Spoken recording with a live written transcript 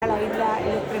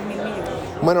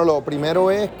Bueno, lo primero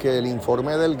es que el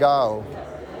informe del GAO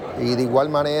y de igual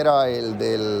manera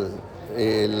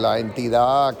la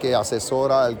entidad que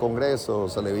asesora al Congreso,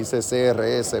 se le dice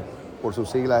CRS por sus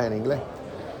siglas en inglés,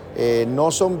 no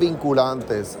son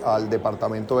vinculantes al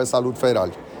Departamento de Salud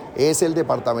Federal. Es el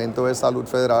Departamento de Salud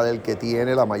Federal el que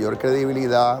tiene la mayor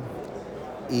credibilidad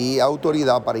y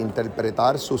autoridad para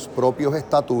interpretar sus propios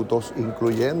estatutos,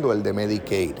 incluyendo el de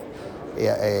Medicaid.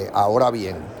 Ahora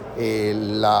bien,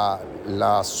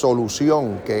 la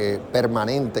solución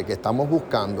permanente que estamos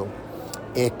buscando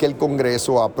es que el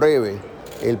Congreso apruebe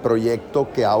el proyecto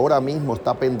que ahora mismo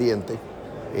está pendiente,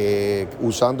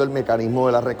 usando el mecanismo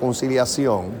de la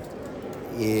reconciliación,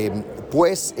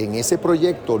 pues en ese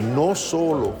proyecto no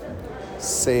solo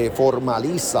se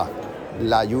formaliza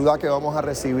la ayuda que vamos a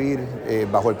recibir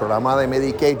bajo el programa de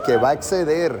Medicaid, que va a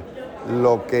exceder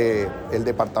lo que el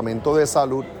Departamento de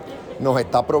Salud nos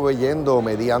está proveyendo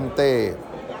mediante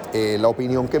la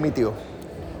opinión que emitió,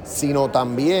 sino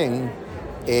también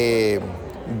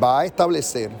va a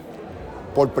establecer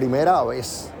por primera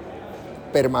vez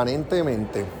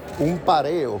permanentemente un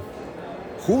pareo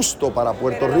justo para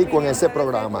Puerto Rico en ese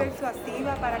programa. ¿Pero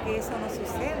persuasiva para que eso no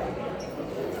suceda?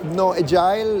 No,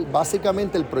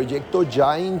 básicamente el proyecto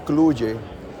ya incluye,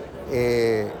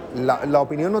 la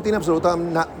opinión no tiene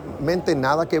absolutamente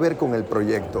nada que ver con el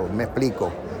proyecto, me explico.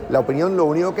 La opinión lo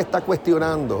único que está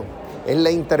cuestionando es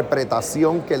la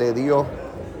interpretación que le dio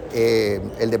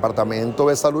el Departamento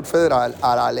de Salud Federal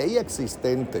a la ley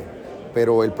existente,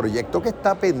 pero el proyecto que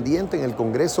está pendiente en el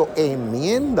Congreso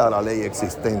enmienda la ley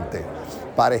existente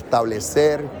para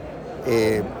establecer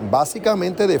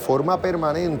básicamente de forma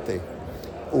permanente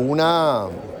una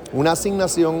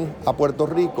asignación a Puerto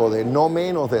Rico de no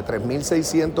menos de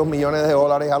 3.600 millones de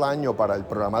dólares al año para el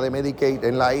programa de Medicaid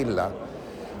en la isla,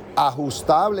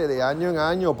 ajustable de año en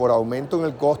año por aumento en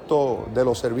el costo de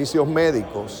los servicios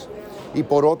médicos. Y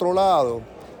por otro lado,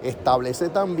 establece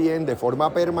también de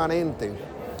forma permanente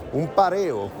un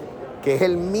pareo que es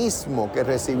el mismo que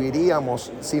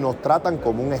recibiríamos si nos tratan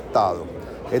como un Estado.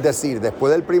 Es decir,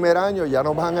 después del primer año ya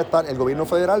nos van a estar, el gobierno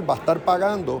federal va a estar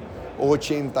pagando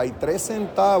 83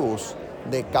 centavos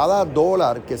de cada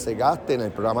dólar que se gaste en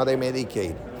el programa de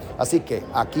Medicaid. Así que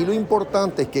aquí lo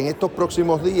importante es que en estos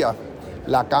próximos días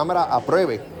la Cámara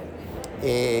apruebe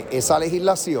esa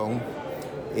legislación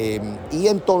y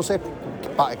entonces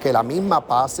que la misma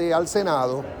pase al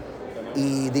Senado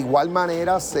y de igual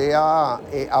manera sea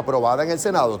aprobada en el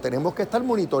Senado. Tenemos que estar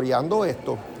monitoreando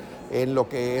esto. En lo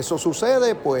que eso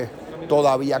sucede, pues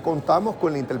todavía contamos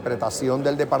con la interpretación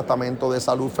del Departamento de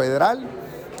Salud Federal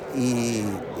y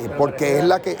porque es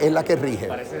la que rige.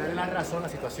 Parece darle la razón la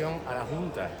situación a la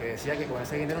Junta, que decía que con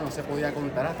ese dinero no se podía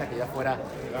contar hasta que ya fuera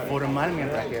formal,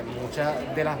 mientras que muchas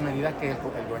de las medidas que el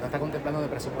gobierno está contemplando de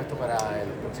presupuesto para el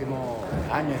próximo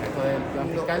año, el resto del plan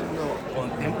fiscal,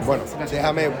 contempla. Bueno,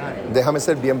 déjame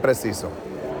ser bien preciso.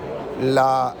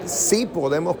 Sí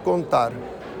podemos contar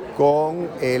con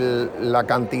la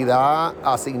cantidad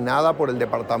asignada por el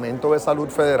Departamento de Salud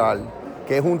Federal,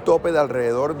 que es un tope de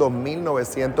alrededor de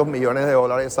 2.900 millones de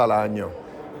dólares al año.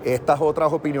 Estas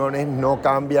otras opiniones no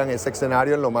cambian ese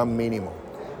escenario en lo más mínimo.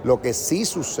 Lo que sí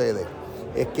sucede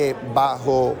es que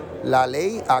bajo la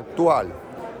ley actual,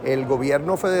 el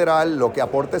gobierno federal lo que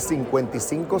aporta es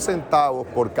 55 centavos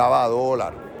por cada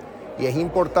dólar. Y es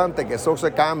importante que eso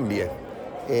se cambie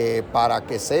para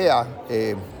que sea,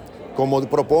 como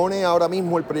propone ahora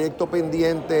mismo el proyecto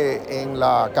pendiente en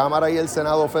la Cámara y el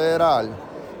Senado Federal,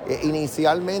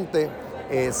 inicialmente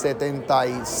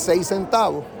 76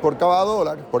 centavos por cada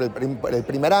dólar por el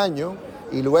primer año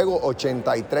y luego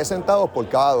 83 centavos por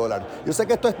cada dólar. Yo sé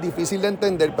que esto es difícil de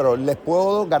entender, pero le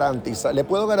puedo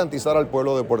garantizar al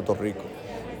pueblo de Puerto Rico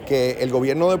que el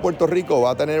gobierno de Puerto Rico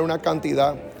va a tener una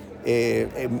cantidad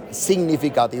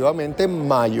significativamente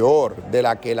mayor de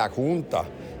la que la Junta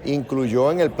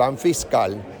incluyó en el plan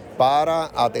fiscal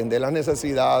para atender las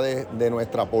necesidades de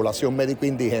nuestra población médico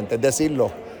indigente, es decir,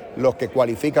 los que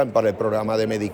cualifican para el programa de Medicaid.